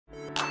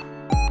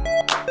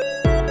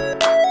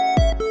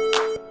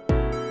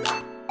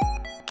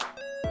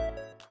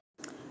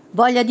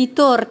Voglia di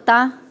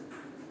torta?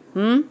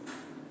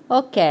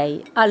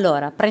 Ok,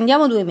 allora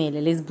prendiamo 2 mele,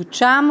 le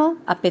sbucciamo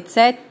a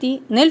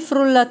pezzetti nel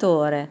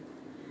frullatore.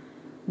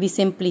 Vi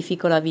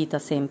semplifico la vita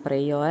sempre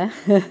io,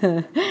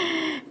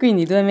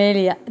 Quindi 2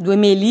 mele,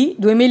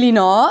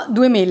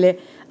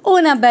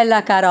 una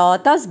bella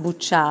carota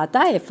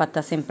sbucciata e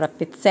fatta sempre a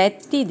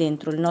pezzetti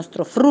dentro il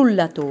nostro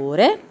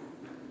frullatore.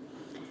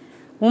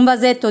 Un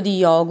vasetto di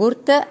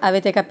yogurt,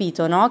 avete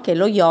capito, no? Che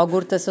lo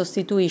yogurt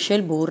sostituisce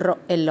il burro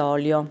e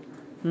l'olio,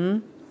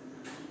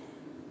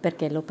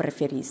 perché lo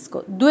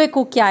preferisco. 2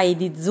 cucchiai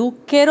di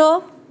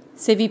zucchero,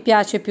 se vi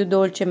piace più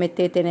dolce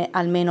mettetene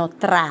almeno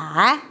 3,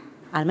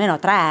 almeno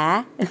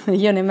 3,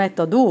 io ne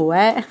metto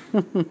 2.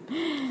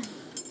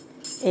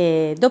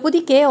 E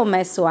dopodiché ho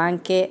messo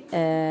anche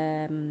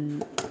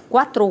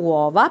 4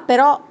 uova,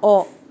 però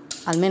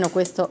almeno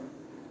questo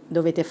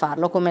dovete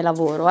farlo come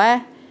lavoro,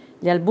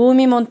 Gli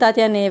albumi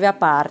montati a neve a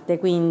parte,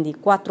 quindi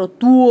 4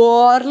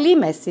 tuorli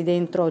messi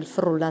dentro il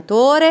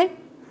frullatore,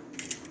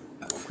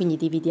 quindi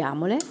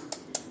dividiamole,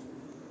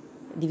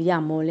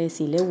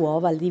 sì, le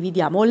uova,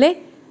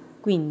 dividiamole,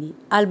 quindi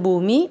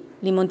albumi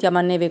li montiamo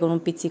a neve con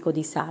un pizzico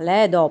di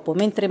sale, dopo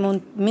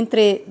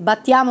mentre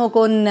battiamo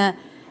con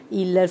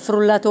il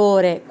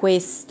frullatore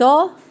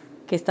questo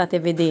che state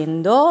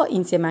vedendo,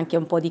 insieme anche a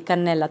un po' di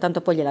cannella, tanto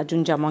poi gliela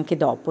aggiungiamo anche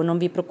dopo, non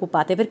vi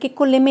preoccupate, perché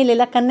con le mele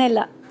la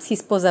cannella si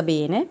sposa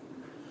bene,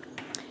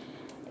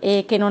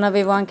 e che non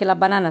avevo anche la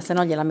banana, se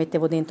no gliela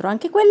mettevo dentro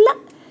anche quella.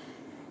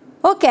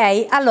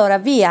 Ok, allora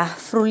via,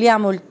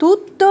 frulliamo il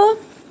tutto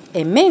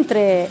e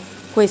mentre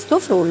questo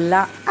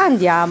frulla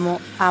andiamo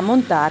a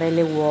montare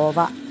le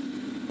uova,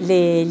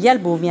 gli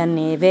albumi a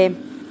neve.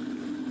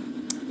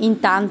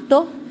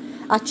 Intanto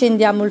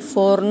accendiamo il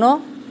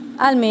forno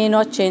almeno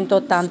a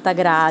 180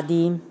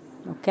 gradi,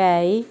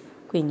 ok?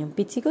 Quindi un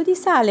pizzico di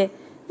sale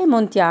e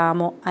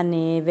montiamo a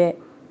neve,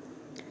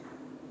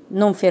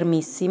 non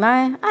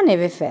fermissima, a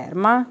neve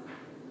ferma,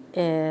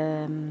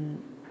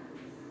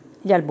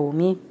 gli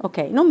albumi, ok?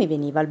 Non mi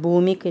veniva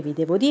albumi, che vi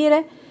devo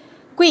dire.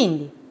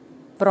 Quindi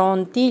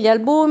pronti gli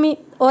albumi,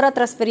 ora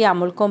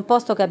trasferiamo il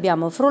composto che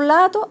abbiamo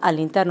frullato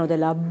all'interno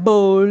della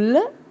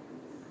bowl,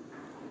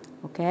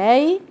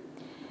 ok?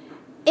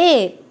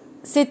 E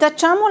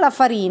setacciamo la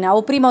farina,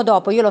 o prima o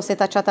dopo, io l'ho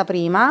setacciata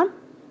prima,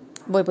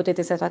 voi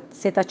potete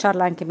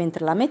setacciarla anche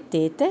mentre la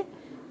mettete,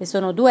 e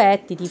sono 2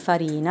 etti di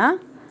farina.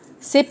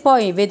 Se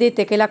poi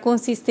vedete che la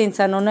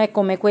consistenza non è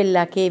come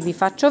quella che vi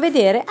faccio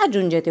vedere,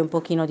 aggiungete un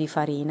pochino di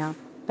farina,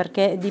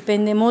 perché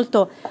dipende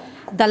molto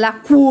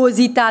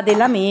dall'acquosità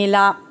della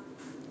mela,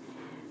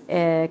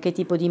 che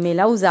tipo di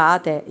mela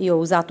usate. Io ho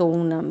usato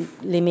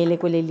le mele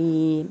quelle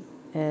lì,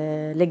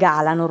 le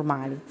gala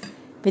normali.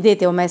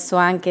 Vedete, ho messo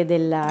anche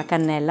della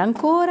cannella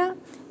ancora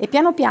e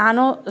piano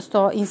piano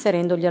sto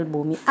inserendo gli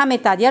albumi. A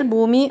metà di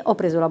albumi ho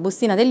preso la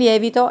bustina del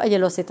lievito e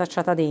gliel'ho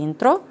setacciata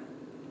dentro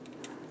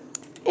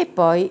e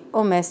poi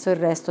ho messo il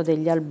resto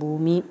degli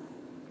albumi.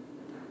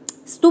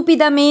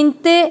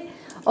 Stupidamente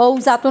ho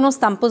usato uno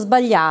stampo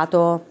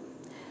sbagliato.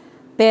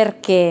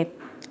 Perché?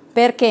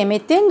 Perché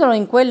mettendolo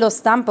in quello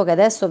stampo che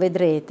adesso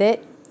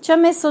vedrete ci ha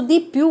messo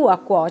di più a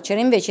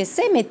cuocere. Invece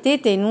se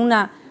mettete in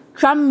una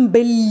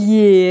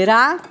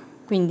ciambelliera,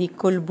 quindi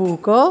col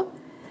buco,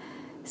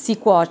 si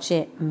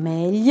cuoce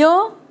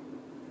meglio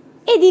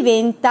e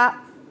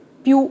diventa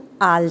più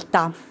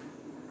alta,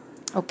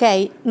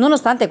 ok?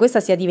 Nonostante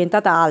questa sia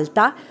diventata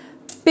alta,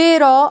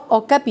 però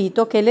ho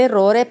capito che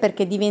l'errore è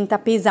perché diventa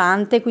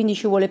pesante, quindi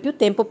ci vuole più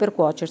tempo per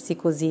cuocersi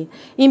così.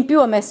 In più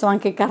ho messo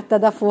anche carta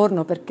da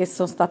forno perché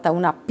sono stata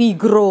una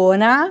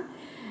pigrona,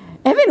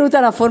 è venuta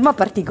una forma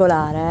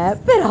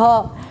particolare,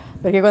 però,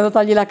 perché quando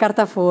togli la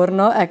carta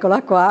forno,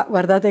 eccola qua,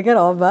 guardate che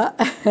roba,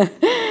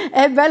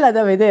 è bella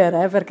da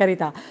vedere, per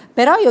carità,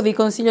 però io vi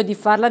consiglio di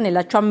farla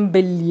nella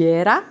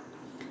ciambelliera,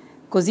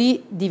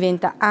 così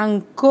diventa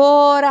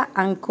ancora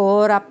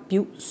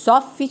più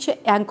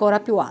soffice e ancora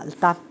più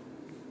alta.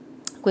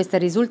 Questo è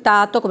il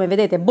risultato, come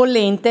vedete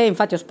bollente,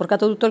 infatti ho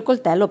sporcato tutto il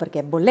coltello perché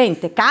è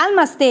bollente.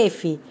 Calma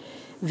Stefi,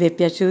 vi è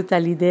piaciuta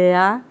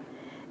l'idea?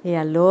 E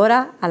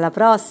allora alla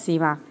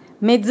prossima,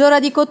 mezz'ora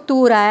di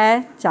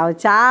cottura, Ciao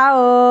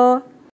ciao!